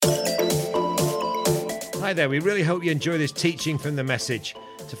Hi there, we really hope you enjoy this teaching from the Message.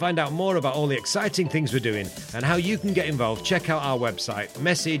 To find out more about all the exciting things we're doing and how you can get involved, check out our website,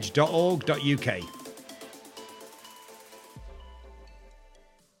 message.org.uk.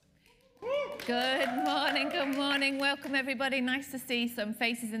 Good morning. Welcome everybody. Nice to see some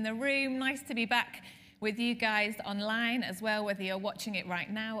faces in the room. Nice to be back with you guys online as well, whether you're watching it right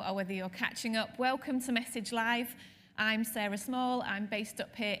now or whether you're catching up. Welcome to Message Live. I'm Sarah Small. I'm based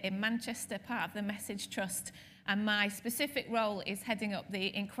up here in Manchester, part of the Message Trust, and my specific role is heading up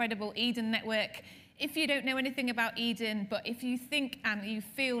the incredible Eden Network. If you don't know anything about Eden, but if you think and you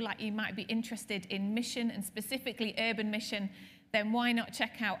feel like you might be interested in mission and specifically urban mission, then why not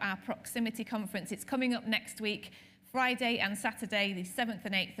check out our proximity conference? It's coming up next week, Friday and Saturday, the 7th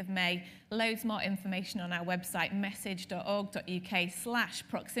and 8th of May. Loads more information on our website,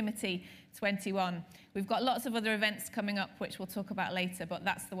 message.org.uk/proximity21. We've got lots of other events coming up, which we'll talk about later, but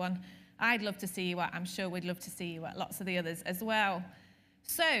that's the one I'd love to see you at. I'm sure we'd love to see you at lots of the others as well.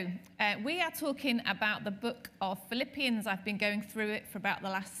 So, we are talking about the book of Philippians. I've been going through it for about the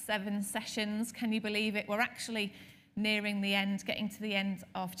last 7 sessions. Can you believe it? We're actually nearing the end, getting to the end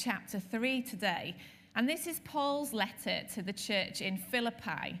of chapter 3 today. And this is Paul's letter to the church in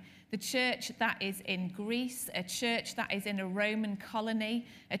Philippi, the church that is in Greece, a church that is in a Roman colony,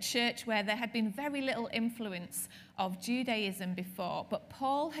 a church where there had been very little influence of Judaism before. But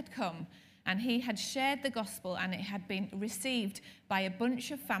Paul had come and he had shared the gospel, and it had been received by a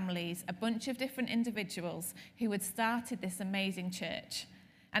bunch of families, a bunch of different individuals who had started this amazing church.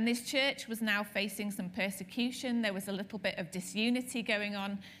 And this church was now facing some persecution. There was a little bit of disunity going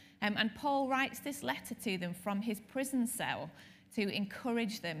on. And Paul writes this letter to them from his prison cell to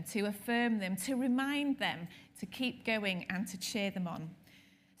encourage them, to affirm them, to remind them to keep going and to cheer them on.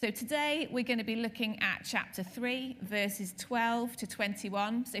 So today we're going to be looking at chapter 3, verses 12 to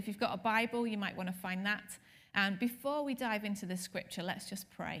 21. So if you've got a Bible, you might want to find that. And before we dive into the scripture, let's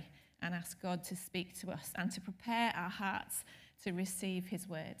just pray and ask God to speak to us and to prepare our hearts to receive his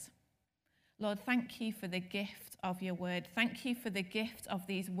word. Lord, thank you for the gift of your word. Thank you for the gift of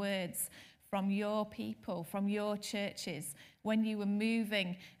these words from your people, from your churches, when you were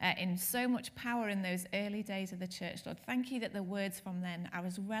moving in so much power in those early days of the church. Lord, thank you that the words from then are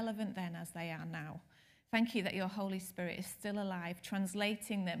as relevant then as they are now. Thank you that your Holy Spirit is still alive,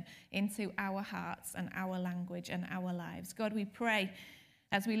 translating them into our hearts and our language and our lives. God, we pray,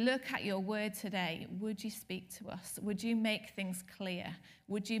 as we look at your word today, would you speak to us? Would you make things clear?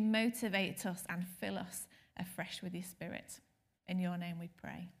 Would you motivate us and fill us afresh with your spirit? In your name we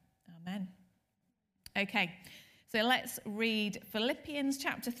pray. Amen. Okay, so let's read Philippians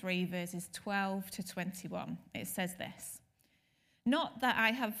chapter 3, verses 12 to 21. It says this: "Not that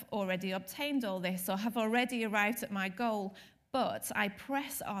I have already obtained all this or have already arrived at my goal, but I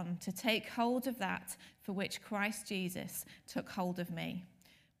press on to take hold of that for which Christ Jesus took hold of me.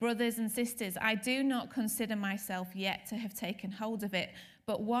 Brothers and sisters, I do not consider myself yet to have taken hold of it,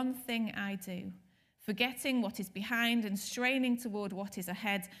 but one thing I do, forgetting what is behind and straining toward what is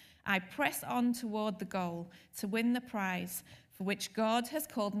ahead, I press on toward the goal to win the prize for which God has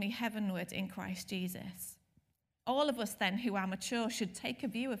called me heavenward in Christ Jesus. All of us then who are mature should take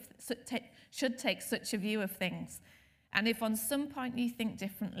such a view of things. And if on some point you think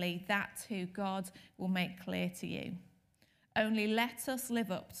differently, that too God will make clear to you. Only let us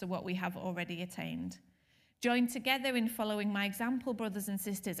live up to what we have already attained. Join together in following my example, brothers and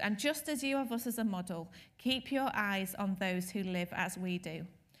sisters, and just as you have us as a model, keep your eyes on those who live as we do.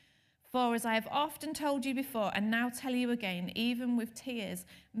 For as I have often told you before, and now tell you again, even with tears,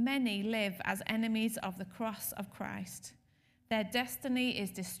 many live as enemies of the cross of Christ. Their destiny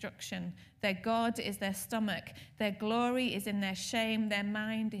is destruction. Their God is their stomach. Their glory is in their shame. Their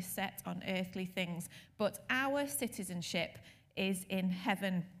mind is set on earthly things. But our citizenship is in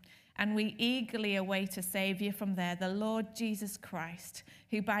heaven, and we eagerly await a Saviour from there, the Lord Jesus Christ,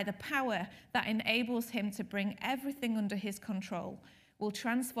 who by the power that enables him to bring everything under his control will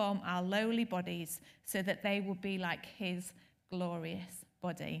transform our lowly bodies so that they will be like his glorious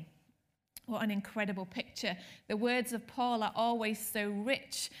body." What an incredible picture. The words of Paul are always so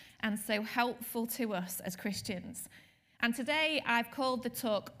rich and so helpful to us as Christians. And today I've called the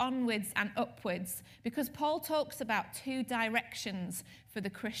talk Onwards and Upwards because Paul talks about 2 directions for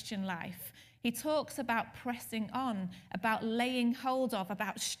the Christian life. He talks about pressing on, about laying hold of,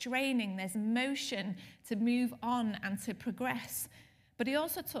 about straining. There's motion to move on and to progress. But he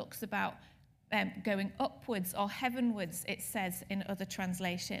also talks about going upwards or heavenwards, it says in other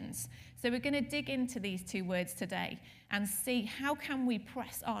translations. So we're going to dig into these 2 words today and see how can we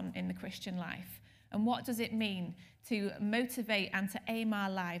press on in the Christian life, and what does it mean to motivate and to aim our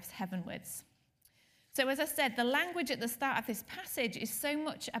lives heavenwards. So as I said, the language at the start of this passage is so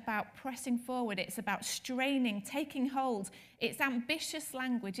much about pressing forward. It's about straining, taking hold. It's ambitious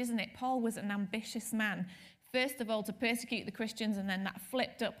language, isn't it? Paul was an ambitious man. First of all, to persecute the Christians, and then that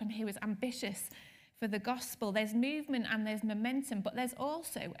flipped up, and he was ambitious for the gospel. There's movement and there's momentum, but there's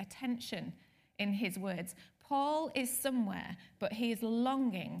also a tension in his words. Paul is somewhere, but he is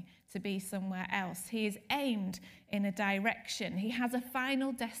longing to be somewhere else. He is aimed in a direction. He has a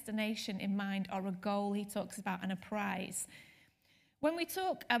final destination in mind, or a goal he talks about, and a prize. When we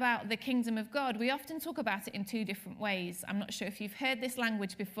talk about the kingdom of God, we often talk about it in two different ways. I'm not sure if you've heard this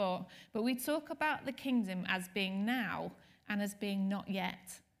language before, but we talk about the kingdom as being now and as being not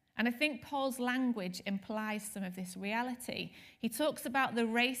yet. And I think Paul's language implies some of this reality. He talks about the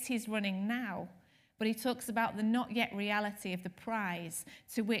race he's running now, but he talks about the not yet reality of the prize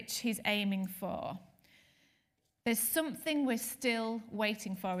to which he's aiming for. There's something we're still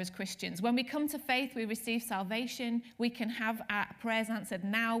waiting for as Christians. When we come to faith, we receive salvation. We can have our prayers answered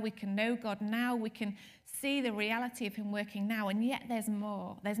now. We can know God now. We can see the reality of him working now. And yet there's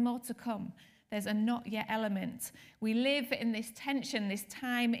more. There's more to come. There's a not yet element. We live in this tension, this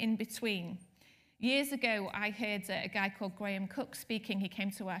time in between. Years ago, I heard a guy called Graham Cook speaking. He came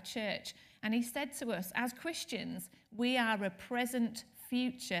to our church, and he said to us, as Christians, we are a present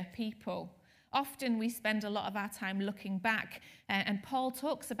future people. Often we spend a lot of our time looking back, and Paul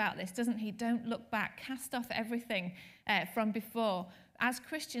talks about this, doesn't he? Don't look back, cast off everything from before. As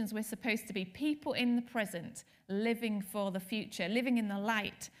Christians, we're supposed to be people in the present, living for the future, living in the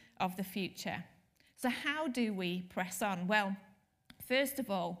light of the future. So how do we press on? Well, first of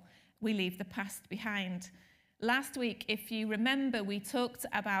all, we leave the past behind. Last week, if you remember, we talked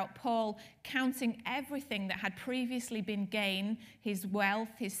about Paul counting everything that had previously been gain, his wealth,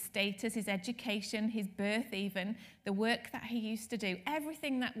 his status, his education, his birth even, the work that he used to do,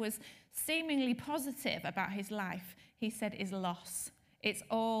 everything that was seemingly positive about his life, he said is loss. It's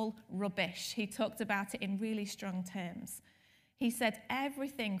all rubbish. He talked about it in really strong terms. He said,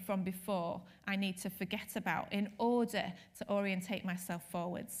 everything from before I need to forget about in order to orientate myself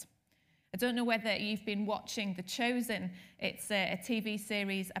forwards. I don't know whether you've been watching The Chosen. It's a TV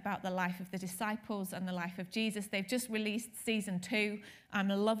series about the life of the disciples and the life of Jesus. They've just released season 2. I'm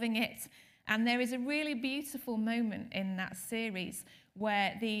loving it. And there is a really beautiful moment in that series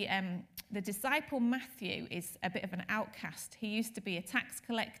where the disciple Matthew is a bit of an outcast. He used to be a tax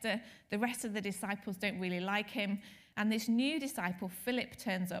collector. The rest of the disciples don't really like him. And this new disciple, Philip,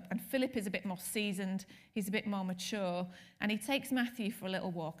 turns up. And Philip is a bit more seasoned. He's a bit more mature. And he takes Matthew for a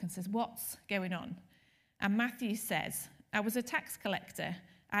little walk and says, what's going on? And Matthew says, I was a tax collector.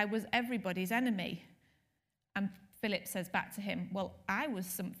 I was everybody's enemy. And Philip says back to him, well, I was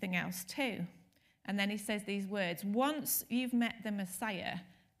something else too. And then he says these words, once you've met the Messiah,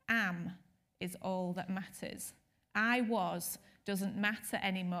 am is all that matters. I was doesn't matter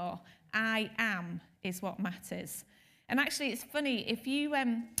anymore. I am is what matters. And actually, it's funny, if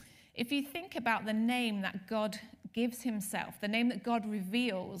you think about the name that God gives himself, the name that God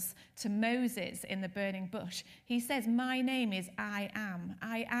reveals to Moses in the burning bush, he says, my name is I am.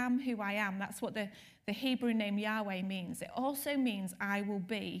 I am who I am. That's what the Hebrew name Yahweh means. It also means I will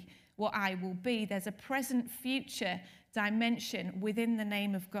be what I will be. There's a present future dimension within the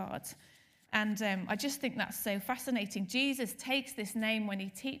name of God. And I just think that's so fascinating. Jesus takes this name when he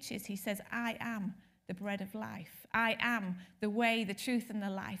teaches. He says, I am the bread of life. I am the way, the truth, and the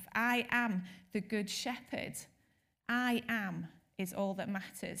life. I am the good shepherd. I am is all that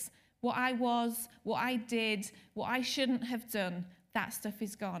matters. What I was, what I did, what I shouldn't have done, that stuff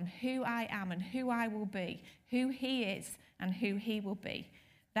is gone. Who I am and who I will be, who he is and who he will be.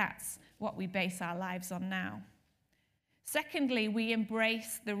 That's what we base our lives on now. Secondly, we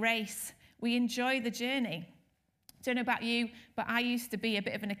embrace the race. We enjoy the journey. Don't know about you, but I used to be a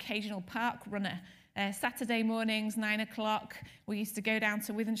bit of an occasional park runner. Saturday mornings, 9 o'clock, we used to go down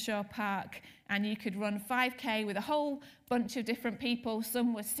to Wythenshawe Park, and you could run 5K with a whole bunch of different people.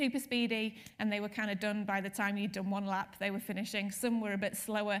 Some were super speedy, and they were kind of done by the time you'd done one lap. They were finishing. Some were a bit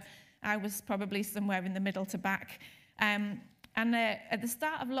slower. I was probably somewhere in the middle to back. And at the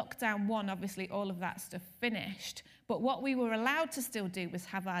start of lockdown 1, obviously all of that stuff finished. But what we were allowed to still do was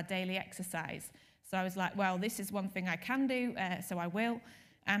have our daily exercise. So I was like, well, this is one thing I can do, so I will.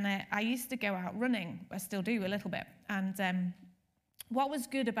 And I used to go out running. I still do a little bit. And what was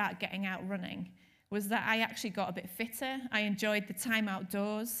good about getting out running was that I actually got a bit fitter. I enjoyed the time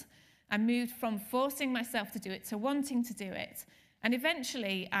outdoors. I moved from forcing myself to do it to wanting to do it. And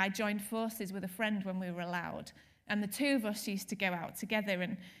eventually I joined forces with a friend when we were allowed. And the two of us used to go out together,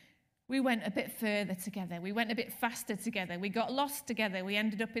 and We went a bit further together. We went a bit faster together. We got lost together. We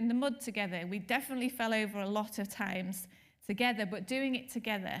ended up in the mud together. We definitely fell over a lot of times together, but doing it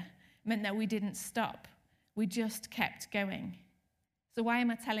together meant that we didn't stop. We just kept going. So why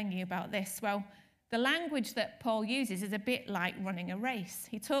am I telling you about this? Well, the language that Paul uses is a bit like running a race.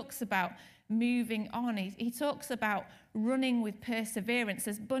 He talks about moving on. He talks about running with perseverance.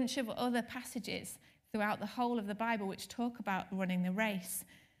 There's a bunch of other passages throughout the whole of the Bible which talk about running the race.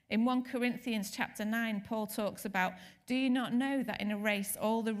 In 1 Corinthians chapter 9, Paul talks about, do you not know that in a race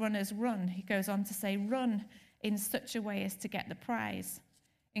all the runners run? He goes on to say, run in such a way as to get the prize.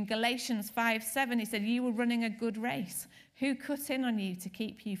 In Galatians 5:7, he said, you were running a good race. Who cut in on you to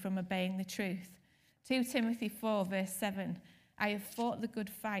keep you from obeying the truth? 2 Timothy 4 verse 7, I have fought the good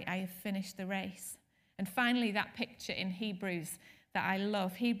fight, I have finished the race. And finally, that picture in Hebrews that I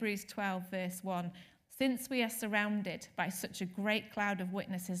love, Hebrews 12 verse 1, since we are surrounded by such a great cloud of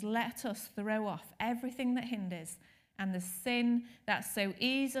witnesses, let us throw off everything that hinders and the sin that so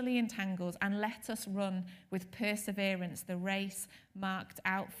easily entangles, and let us run with perseverance the race marked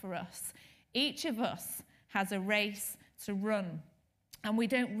out for us. Each of us has a race to run, and we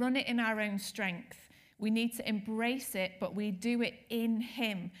don't run it in our own strength. We need to embrace it, but we do it in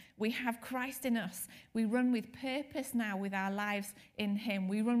him. We have Christ in us. We run with purpose now with our lives in him.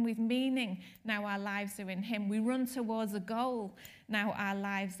 We run with meaning now our lives are in him. We run towards a goal now our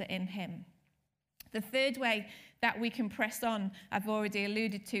lives are in him. The third way that we can press on, I've already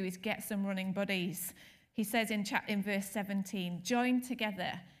alluded to, is get some running buddies. He says in verse 17, join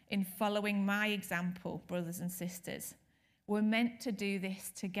together in following my example, brothers and sisters. We're meant to do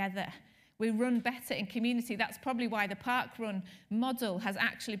this together. We run better in community. That's probably why the park run model has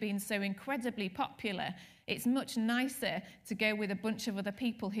actually been so incredibly popular. It's much nicer to go with a bunch of other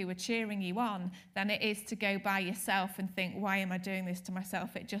people who are cheering you on than it is to go by yourself and think, why am I doing this to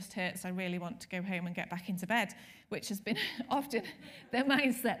myself? It just hurts. I really want to go home and get back into bed, which has been often the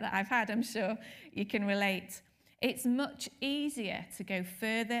mindset that I've had. I'm sure you can relate. It's much easier to go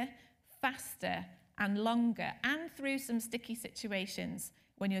further, faster, and longer, and through some sticky situations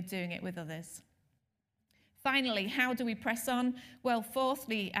when you're doing it with others. Finally, how do we press on? Well,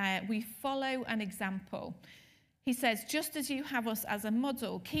 fourthly, we follow an example. He says, just as you have us as a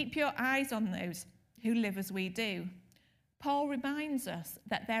model, keep your eyes on those who live as we do. Paul reminds us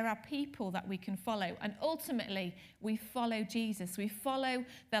that there are people that we can follow, and ultimately we follow Jesus. We follow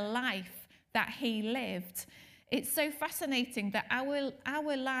the life that he lived. It's so fascinating that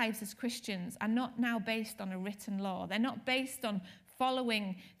our lives as Christians are not now based on a written law. They're not based on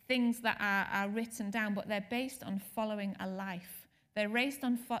following things that are written down, but they're based on following a life. They're based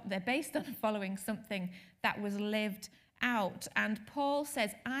on following something that was lived out. And Paul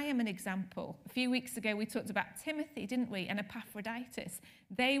says, I am an example. A few weeks ago, we talked about Timothy, didn't we? And Epaphroditus.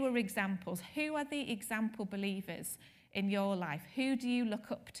 They were examples. Who are the example believers in your life? Who do you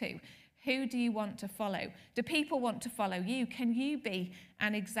look up to? Who do you want to follow? Do people want to follow you? Can you be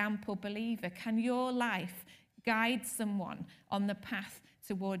an example believer? Can your life guide someone on the path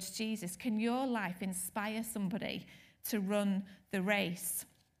towards Jesus? Can your life inspire somebody to run the race?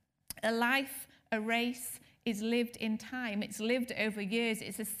 A race is lived in time. It's lived over years.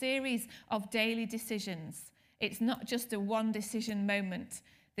 It's a series of daily decisions. It's not just a one decision moment.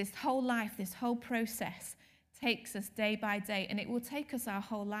 This whole life, this whole process takes us day by day, and it will take us our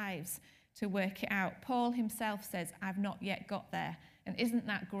whole lives to work it out. Paul himself says, I've not yet got there. And isn't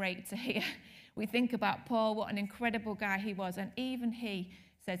that great to hear? We think about Paul, what an incredible guy he was, and even he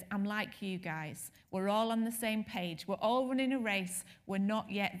says, I'm like you guys. We're all on the same page. We're all running a race. We're not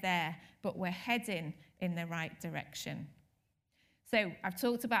yet there, but we're heading in the right direction. So I've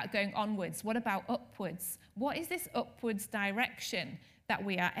talked about going onwards. What about upwards? What is this upwards direction that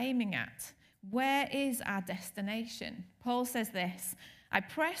we are aiming at? Where is our destination? Paul says this, I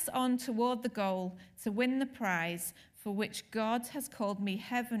press on toward the goal to win the prize for which God has called me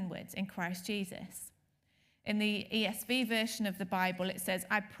heavenwards in Christ Jesus. In the ESV version of the Bible, it says,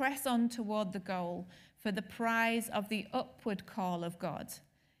 I press on toward the goal for the prize of the upward call of God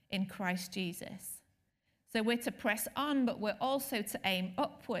in Christ Jesus. So we're to press on, but we're also to aim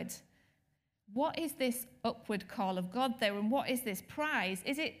upward. What is this upward call of God, though, and what is this prize?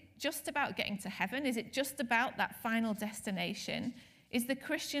 Is it just about getting to heaven? Is it just about that final destination? Is the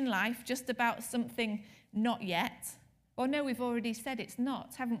Christian life just about something not yet? Or no, we've already said it's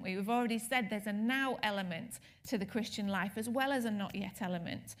not, haven't we? We've already said there's a now element to the Christian life as well as a not yet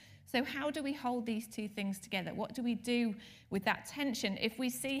element. So how do we hold these two things together? What do we do with that tension? If we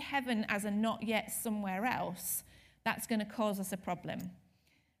see heaven as a not yet somewhere else, that's going to cause us a problem.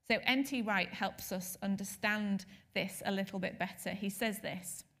 So N.T. Wright helps us understand this a little bit better. He says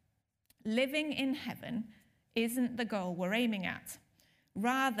this, Living in heaven isn't the goal we're aiming at.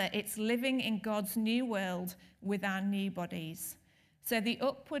 Rather, it's living in God's new world with our new bodies. So the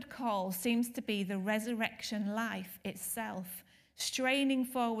upward call seems to be the resurrection life itself, straining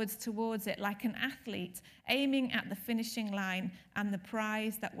forwards towards it like an athlete, aiming at the finishing line and the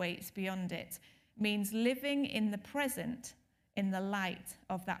prize that waits beyond it, means living in the present in the light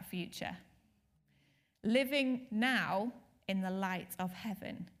of that future. Living now in the light of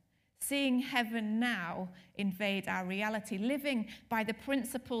heaven. Seeing heaven now invade our reality, living by the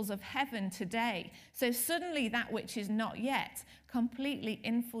principles of heaven today. So suddenly that which is not yet completely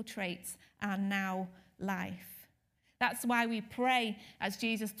infiltrates our now life. That's why we pray, as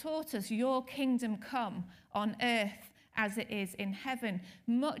Jesus taught us, your kingdom come on earth as it is in heaven.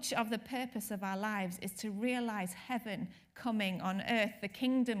 Much of the purpose of our lives is to realize heaven coming on earth, the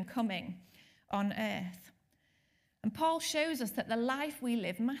kingdom coming on earth. And Paul shows us that the life we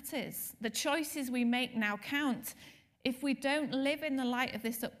live matters. The choices we make now count. If we don't live in the light of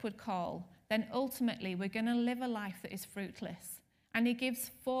this upward call, then ultimately we're going to live a life that is fruitless. And he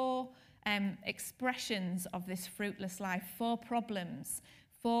gives 4 expressions of this fruitless life, 4 problems,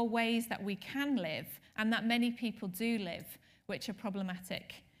 4 ways that we can live and that many people do live, which are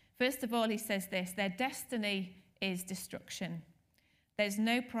problematic. First of all, he says this: their destiny is destruction. There's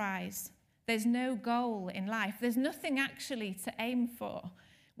no prize. There's no goal in life. There's nothing actually to aim for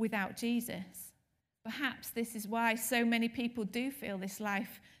without Jesus. Perhaps this is why so many people do feel this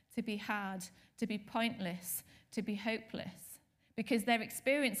life to be hard, to be pointless, to be hopeless, because their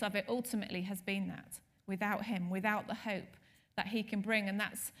experience of it ultimately has been that, without him, without the hope that he can bring. And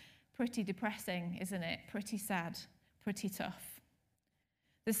that's pretty depressing, isn't it? Pretty sad, pretty tough.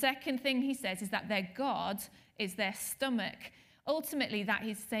 The second thing he says is that their God is their stomach. Ultimately,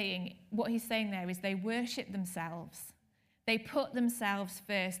 what he's saying there is they worship themselves. They put themselves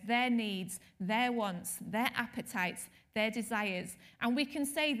first, their needs, their wants, their appetites, their desires. And we can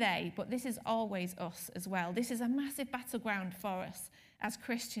say they, but this is always us as well. This is a massive battleground for us as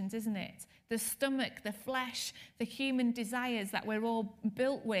Christians, isn't it? The stomach, the flesh, the human desires that we're all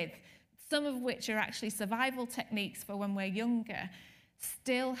built with, some of which are actually survival techniques for when we're younger,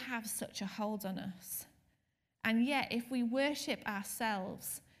 still have such a hold on us. And yet, if we worship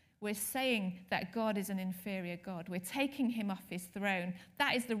ourselves, we're saying that God is an inferior God. We're taking him off his throne.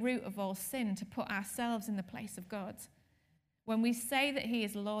 That is the root of all sin, to put ourselves in the place of God. When we say that he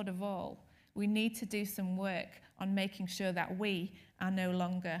is Lord of all, we need to do some work on making sure that we are no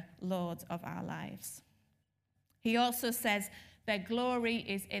longer Lord of our lives. He also says their glory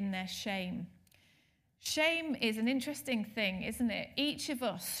is in their shame. Shame is an interesting thing, isn't it? Each of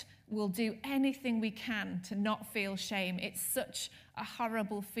us will do anything we can to not feel shame. It's such a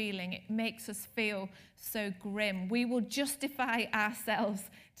horrible feeling. It makes us feel so grim. We will justify ourselves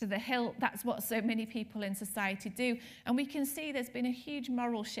to the hilt. That's what so many people in society do. And we can see there's been a huge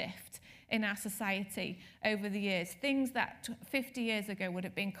moral shift in our society over the years. Things that 50 years ago would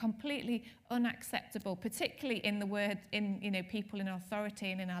have been completely unacceptable, particularly in people in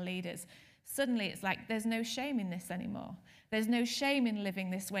authority and in our leaders. Suddenly it's like there's no shame in this anymore. There's no shame in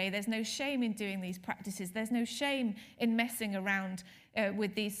living this way. There's no shame in doing these practices. There's no shame in messing around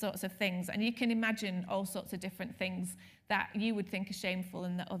with these sorts of things. And you can imagine all sorts of different things that you would think are shameful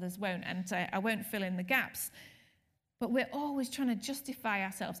and that others won't. And I won't fill in the gaps. But we're always trying to justify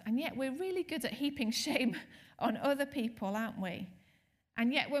ourselves. And yet we're really good at heaping shame on other people, aren't we?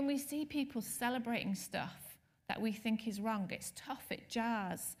 And yet when we see people celebrating stuff that we think is wrong, it's tough, it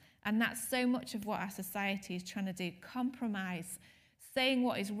jars. And that's so much of what our society is trying to do. Compromise, saying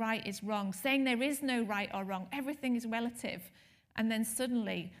what is right is wrong, saying there is no right or wrong, everything is relative. And then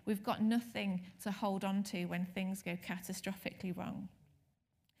suddenly we've got nothing to hold on to when things go catastrophically wrong.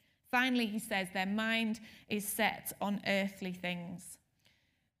 Finally, he says their mind is set on earthly things.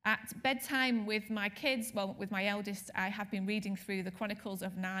 At bedtime with my kids, with my eldest, I have been reading through the Chronicles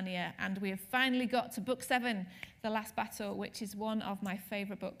of Narnia, and we have finally got to book 7, The Last Battle, which is one of my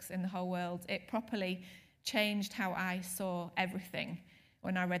favourite books in the whole world. It properly changed how I saw everything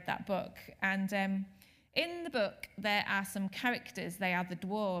when I read that book. And in the book, there are some characters. They are the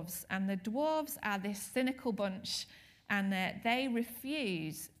dwarves, and the dwarves are this cynical bunch, and they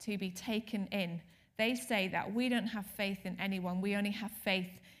refuse to be taken in. They say that we don't have faith in anyone. We only have faith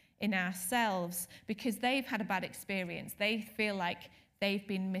in ourselves because they've had a bad experience. They feel like they've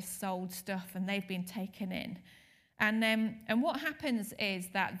been missold stuff and they've been taken in. And what happens is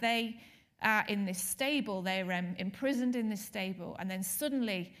that they are in this stable. They're imprisoned in this stable. And then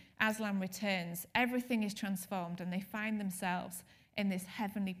suddenly, Aslan returns. Everything is transformed and they find themselves in this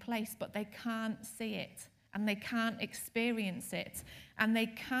heavenly place, but they can't see it and they can't experience it, and they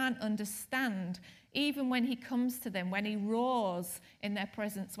can't understand, even when he comes to them, when he roars in their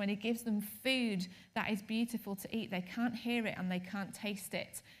presence, when he gives them food that is beautiful to eat, they can't hear it and they can't taste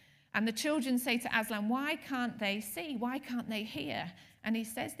it. And the children say to Aslan, why can't they see? Why can't they hear? And he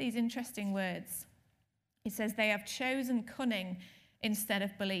says these interesting words. He says, they have chosen cunning instead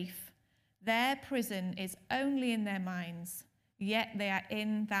of belief. Their prison is only in their minds, yet they are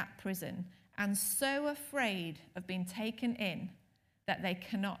in that prison, and so afraid of being taken in that they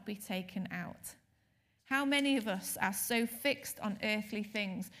cannot be taken out. How many of us are so fixed on earthly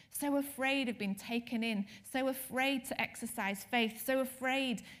things, so afraid of being taken in, so afraid to exercise faith, so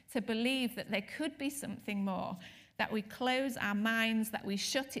afraid to believe that there could be something more, that we close our minds, that we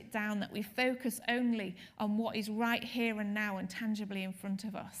shut it down, that we focus only on what is right here and now and tangibly in front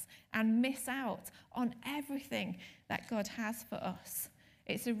of us, and miss out on everything that God has for us.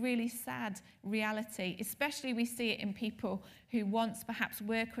 It's a really sad reality, especially we see it in people who once perhaps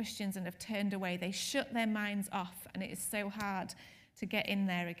were Christians and have turned away. They shut their minds off, and it is so hard to get in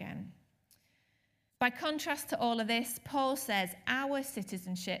there again. By contrast to all of this, Paul says our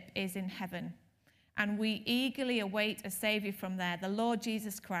citizenship is in heaven, and we eagerly await a Saviour from there, the Lord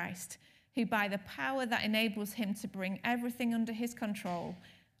Jesus Christ, who by the power that enables him to bring everything under his control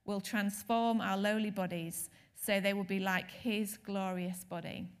will transform our lowly bodies so they will be like his glorious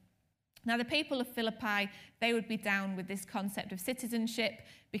body. Now, the people of Philippi, they would be down with this concept of citizenship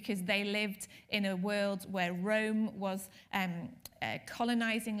because they lived in a world where Rome was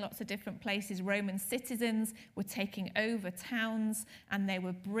colonizing lots of different places. Roman citizens were taking over towns, and they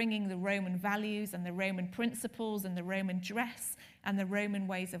were bringing the Roman values and the Roman principles and the Roman dress and the Roman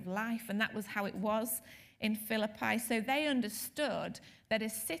ways of life, and that was how it was in Philippi. So they understood that a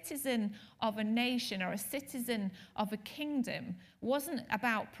citizen of a nation or a citizen of a kingdom wasn't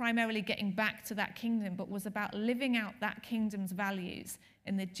about primarily getting back to that kingdom, but was about living out that kingdom's values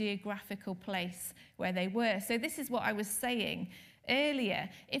in the geographical place where they were. So this is what I was saying earlier.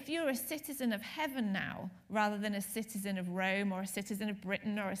 If you're a citizen of heaven now, rather than a citizen of Rome or a citizen of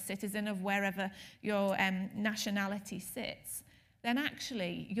Britain or a citizen of wherever your nationality sits, then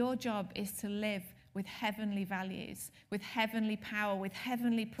actually your job is to live with heavenly values, with heavenly power, with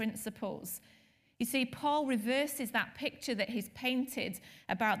heavenly principles. You see, Paul reverses that picture that he's painted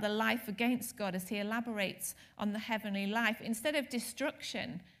about the life against God as he elaborates on the heavenly life. Instead of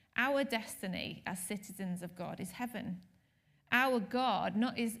destruction, our destiny as citizens of God is heaven. Our God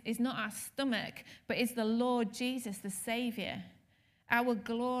is not our stomach, but is the Lord Jesus, the Saviour. Our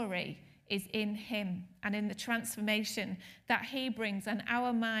glory is in him and in the transformation that he brings, and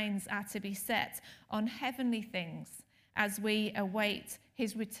our minds are to be set on heavenly things as we await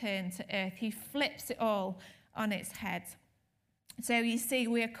his return to earth. He flips it all on its head. So you see,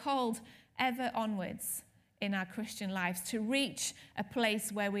 we are called ever onwards in our Christian lives to reach a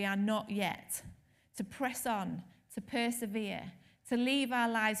place where we are not yet, to press on, to persevere, to leave our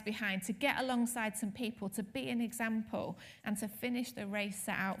lives behind, to get alongside some people, to be an example, and to finish the race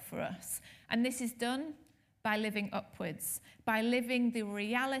set out for us. And this is done by living upwards, by living the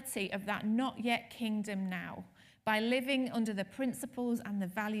reality of that not yet kingdom now, by living under the principles and the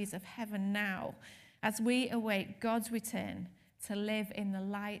values of heaven now, as we await God's return to live in the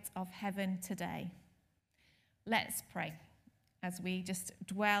light of heaven today. Let's pray as we just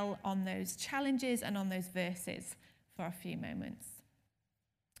dwell on those challenges and on those verses for a few moments.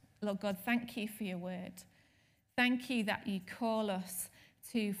 Lord God, thank you for your word. Thank you that you call us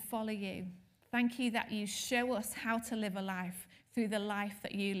to follow you. Thank you that you show us how to live a life through the life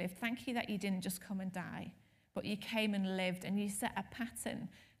that you lived. Thank you that you didn't just come and die, but you came and lived, and you set a pattern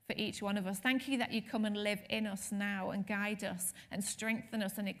for each one of us. Thank you that you come and live in us now and guide us and strengthen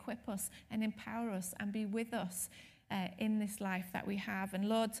us and equip us and empower us and be with us in this life that we have. And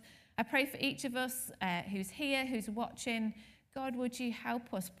Lord, I pray for each of us who's here, who's watching. God, would you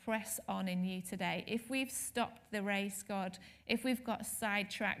help us press on in you today? If we've stopped the race, God, if we've got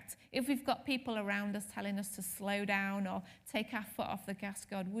sidetracked, if we've got people around us telling us to slow down or take our foot off the gas,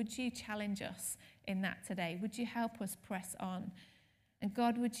 God, would you challenge us in that today? Would you help us press on? And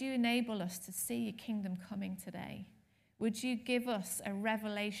God, would you enable us to see your kingdom coming today? Would you give us a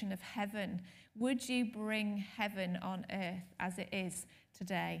revelation of heaven? Would you bring heaven on earth as it is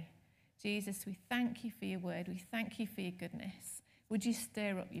today? Jesus, we thank you for your word. We thank you for your goodness. Would you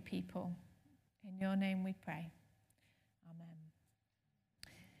stir up your people? In your name we pray. Amen.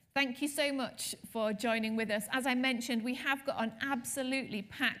 Thank you so much for joining with us. As I mentioned, we have got an absolutely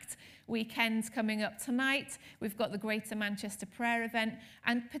packed weekend coming up tonight. We've got the Greater Manchester prayer event,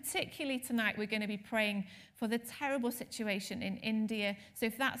 and particularly tonight we're going to be praying for the terrible situation in India. So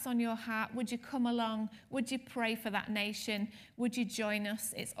if that's on your heart, would you come along? Would you pray for that nation? Would you join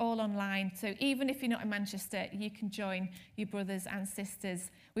us? It's all online. So even if you're not in Manchester, you can join your brothers and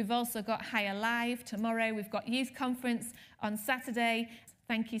sisters. We've also got Higher Live tomorrow. We've got Youth Conference on Saturday.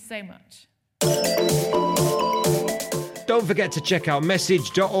 Thank you so much. Don't forget to check out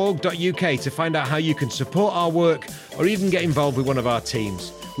message.org.uk to find out how you can support our work or even get involved with one of our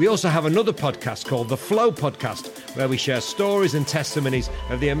teams. We also have another podcast called The Flow Podcast, where we share stories and testimonies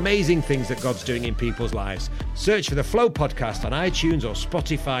of the amazing things that God's doing in people's lives. Search for The Flow Podcast on iTunes or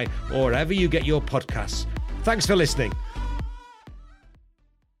Spotify or wherever you get your podcasts. Thanks for listening.